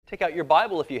Take out your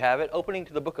Bible if you have it, opening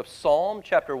to the book of Psalm,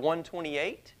 chapter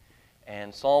 128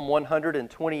 and Psalm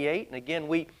 128. And again,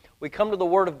 we come to the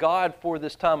Word of God for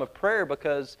this time of prayer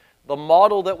because the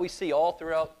model that we see all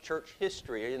throughout church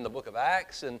history, in the book of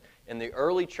Acts and in the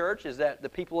early church, is that the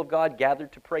people of God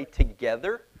gathered to pray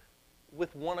together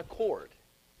with one accord.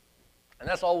 And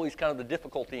that's always kind of the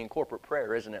difficulty in corporate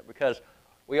prayer, isn't it? Because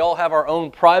we all have our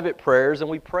own private prayers and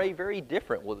we pray very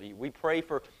differently. We pray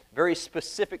for very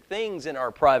specific things in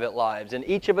our private lives, and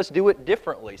each of us do it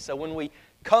differently. So when we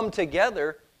come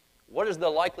together, what is the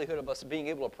likelihood of us being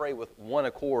able to pray with one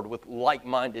accord, with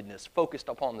like-mindedness, focused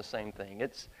upon the same thing?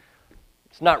 It's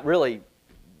not really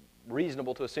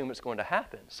reasonable to assume it's going to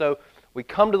happen. So we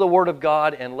come to the Word of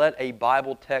God and let a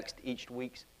Bible text each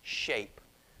week shape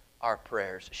our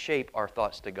prayers, shape our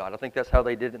thoughts to God. I think that's how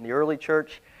they did it in the early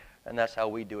church, and that's how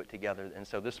we do it together. And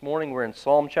so this morning we're in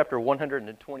Psalm chapter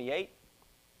 128.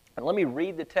 And let me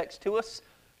read the text to us.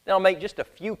 Then I'll make just a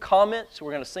few comments.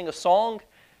 We're going to sing a song,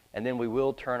 and then we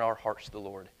will turn our hearts to the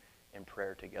Lord in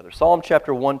prayer together. Psalm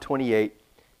chapter 128,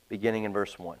 beginning in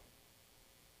verse 1.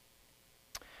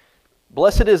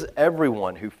 Blessed is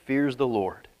everyone who fears the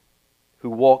Lord, who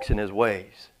walks in His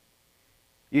ways.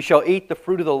 You shall eat the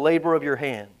fruit of the labor of your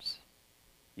hands.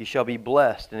 You shall be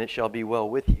blessed, and it shall be well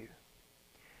with you.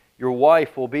 Your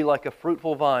wife will be like a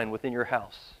fruitful vine within your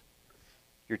house.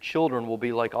 Your children will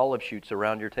be like olive shoots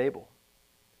around your table.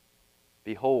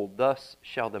 Behold, thus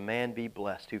shall the man be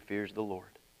blessed who fears the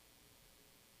Lord.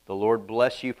 The Lord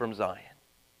bless you from Zion.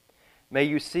 May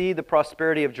you see the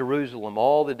prosperity of Jerusalem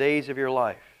all the days of your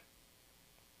life.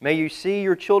 May you see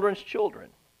your children's children,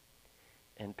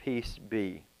 and peace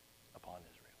be upon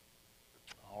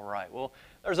Israel. All right, well,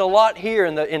 there's a lot here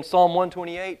in Psalm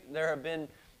 128. There have been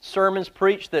sermons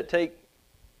preached that take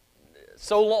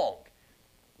so long.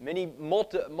 Many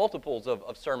multiples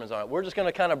of sermons on it. We're just going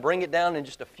to kind of bring it down in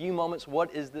just a few moments.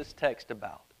 What is this text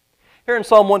about? Here in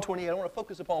Psalm 128, I want to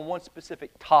focus upon one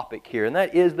specific topic here, and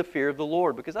that is the fear of the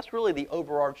Lord, because that's really the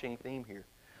overarching theme here.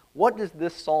 What does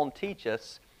this psalm teach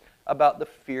us about the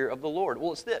fear of the Lord?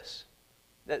 Well, it's this,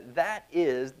 that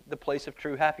is the place of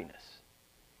true happiness.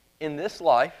 In this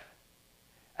life,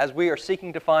 as we are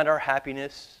seeking to find our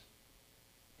happiness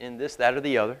in this, that, or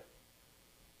the other,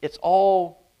 it's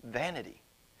all vanity.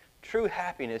 True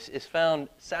happiness is found,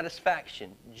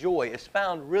 satisfaction, joy is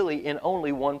found really in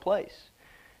only one place,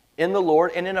 in the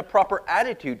Lord and in a proper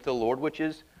attitude to the Lord, which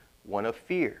is one of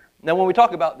fear. Now, when we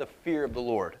talk about the fear of the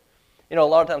Lord, a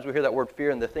lot of times we hear that word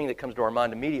fear, and the thing that comes to our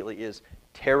mind immediately is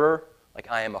terror, like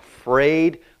I am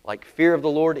afraid, like fear of the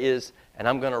Lord is, and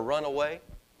I'm going to run away.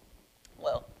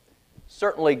 Well,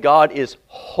 certainly God is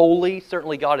holy,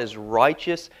 certainly God is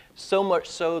righteous, so much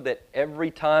so that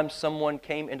every time someone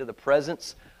came into the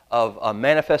presence of a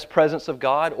manifest presence of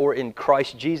God or in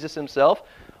Christ Jesus Himself,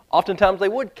 oftentimes they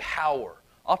would cower.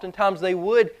 Oftentimes they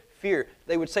would fear.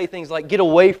 They would say things like, "Get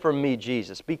away from me,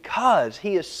 Jesus," because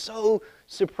He is so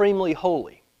supremely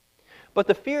holy. But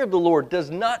the fear of the Lord does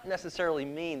not necessarily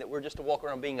mean that we're just to walk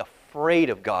around being afraid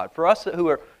of God. For us who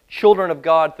are children of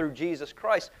God through Jesus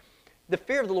Christ, the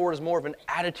fear of the Lord is more of an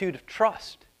attitude of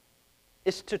trust.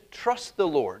 It's to trust the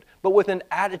Lord, but with an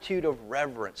attitude of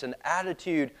reverence, an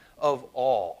attitude of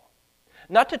awe.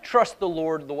 Not to trust the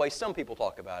Lord the way some people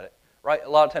talk about it, right? A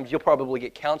lot of times you'll probably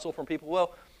get counsel from people,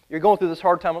 well, you're going through this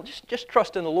hard time, just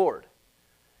trust in the Lord.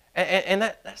 And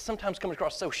that sometimes comes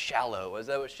across so shallow, as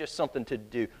though it's just something to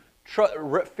do.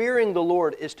 Fearing the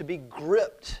Lord is to be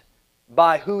gripped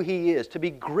by who He is, to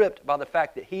be gripped by the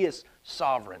fact that He is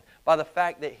sovereign, by the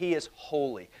fact that He is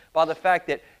holy, by the fact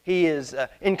that He is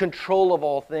in control of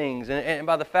all things, and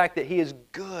by the fact that He is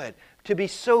good. To be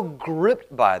so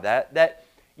gripped by that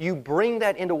you bring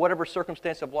that into whatever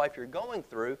circumstance of life you're going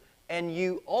through, and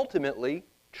you ultimately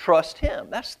trust Him.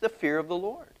 That's the fear of the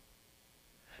Lord.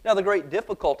 Now, the great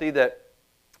difficulty that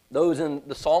those in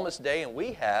the psalmist's day and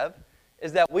we have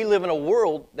is that we live in a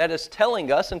world that is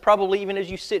telling us, and probably even as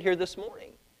you sit here this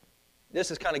morning, this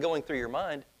is kind of going through your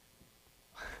mind.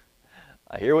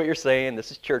 I hear what you're saying. This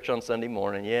is church on Sunday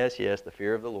morning. Yes, the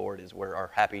fear of the Lord is where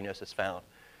our happiness is found.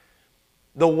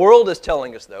 The world is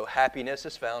telling us, though, happiness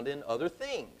is found in other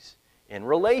things, in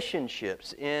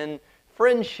relationships, in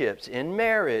friendships, in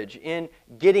marriage, in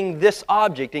getting this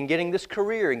object, in getting this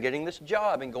career, in getting this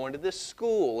job, and going to this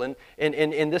school, and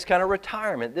in this kind of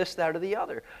retirement, this, that, or the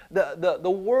other.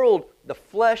 The world, the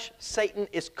flesh, Satan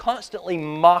is constantly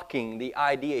mocking the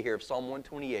idea here of Psalm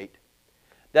 128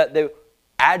 that the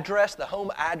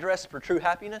home address for true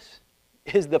happiness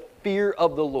is the fear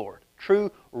of the Lord.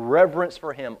 True reverence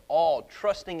for Him, awe,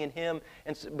 trusting in Him,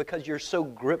 and because you're so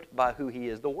gripped by who He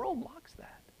is. The world mocks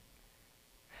that.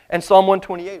 And Psalm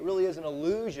 128 really is an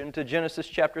allusion to Genesis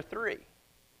chapter 3.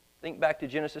 Think back to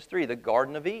Genesis 3, the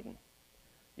Garden of Eden.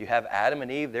 You have Adam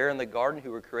and Eve there in the garden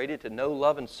who were created to know,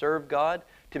 love, and serve God,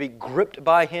 to be gripped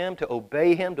by Him, to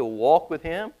obey Him, to walk with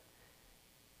Him.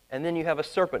 And then you have a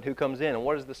serpent who comes in, and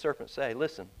what does the serpent say?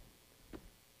 Listen,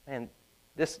 man,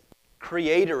 this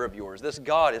Creator of yours, this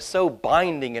God, is so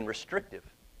binding and restrictive.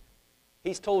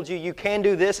 He's told you you can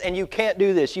do this and you can't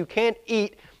do this. You can't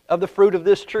eat of the fruit of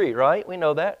this tree, right? We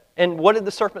know that. And what did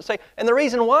the serpent say? And the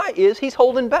reason why is he's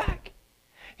holding back.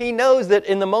 He knows that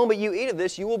in the moment you eat of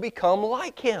this, you will become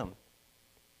like him.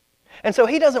 And so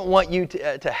he doesn't want you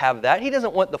to have that. He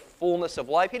doesn't want the fullness of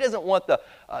life. He doesn't want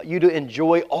you to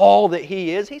enjoy all that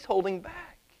he is. He's holding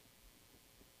back.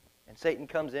 And Satan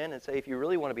comes in and says, if you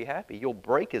really want to be happy, you'll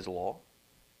break his law,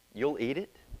 you'll eat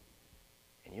it,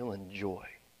 and you'll enjoy.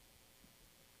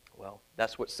 Well,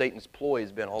 that's what Satan's ploy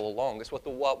has been all along. That's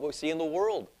what we see in the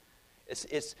world.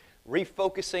 It's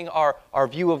refocusing our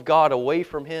view of God away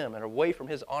from Him and away from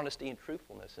His honesty and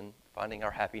truthfulness and finding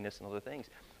our happiness in other things.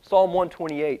 Psalm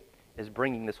 128 is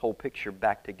bringing this whole picture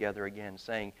back together again,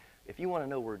 saying, if you want to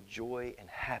know where joy and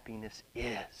happiness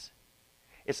is,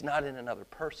 it's not in another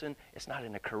person, it's not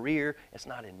in a career, it's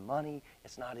not in money,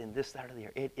 it's not in this, that, or the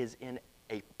other. It is in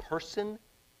a person,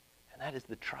 and that is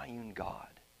the triune God.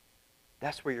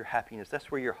 That's where your happiness,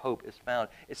 that's where your hope is found.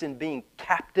 It's in being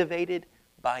captivated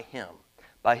by Him,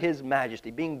 by His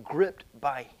majesty, being gripped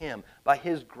by Him, by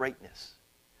His greatness.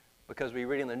 Because we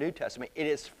read in the New Testament, it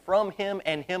is from Him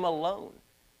and Him alone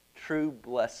true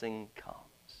blessing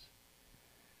comes.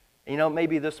 And you know,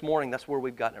 maybe this morning that's where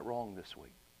we've gotten it wrong this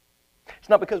week. It's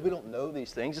not because we don't know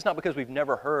these things. It's not because we've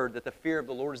never heard that the fear of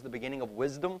the Lord is the beginning of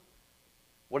wisdom.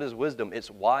 What is wisdom? It's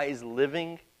wise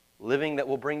living that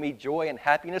will bring me joy and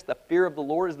happiness. The fear of the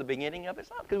Lord is the beginning of it. It's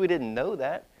not because we didn't know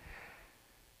that.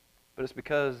 But it's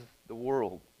because the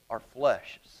world, our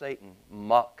flesh, Satan,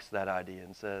 mocks that idea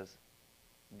and says,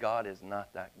 God is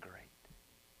not that great.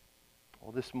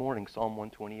 Well, this morning, Psalm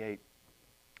 128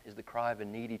 is the cry of a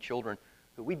needy children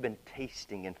who we've been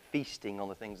tasting and feasting on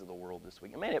the things of the world this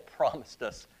week. Man, it promised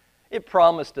us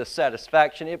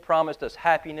satisfaction. It promised us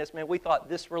happiness. Man, we thought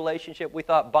this relationship, we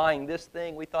thought buying this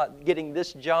thing, we thought getting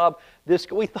this job,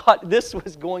 we thought this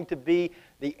was going to be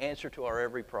the answer to our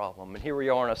every problem. And here we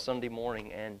are on a Sunday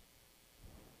morning, and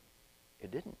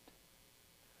it didn't.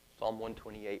 Psalm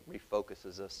 128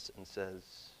 refocuses us and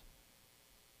says,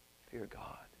 fear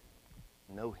God,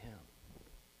 know Him,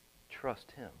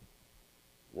 trust Him,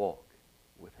 walk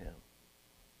with Him.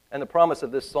 And the promise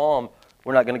of this psalm,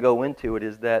 we're not going to go into it,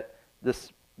 is that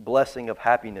this blessing of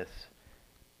happiness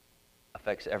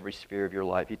affects every sphere of your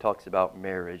life. He talks about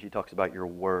marriage. He talks about your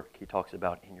work. He talks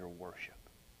about in your worship.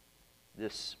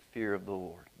 This fear of the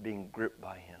Lord, being gripped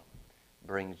by Him,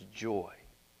 brings joy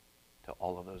to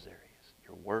all of those areas.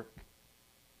 Your work,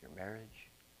 your marriage,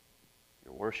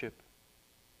 your worship,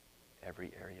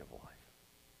 every area of life.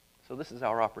 So this is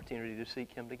our opportunity to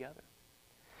seek Him together.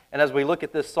 And as we look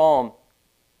at this psalm,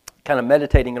 kind of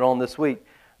meditating it on this week,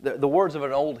 the words of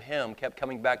an old hymn kept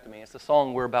coming back to me. It's the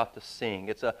song we're about to sing.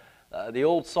 It's the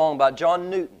old song by John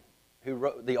Newton, who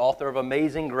wrote, the author of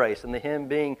Amazing Grace, and the hymn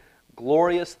being,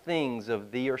 glorious things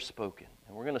of Thee are spoken.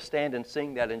 And we're going to stand and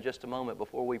sing that in just a moment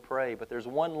before we pray, but there's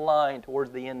one line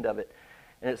towards the end of it,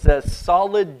 and it says,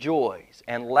 solid joys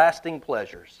and lasting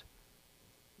pleasures,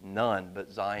 none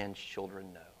but Zion's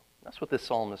children know. That's what this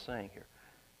psalm is saying here.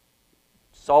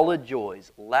 Solid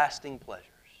joys, lasting pleasures.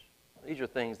 These are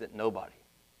things that nobody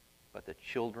but the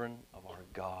children of our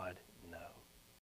God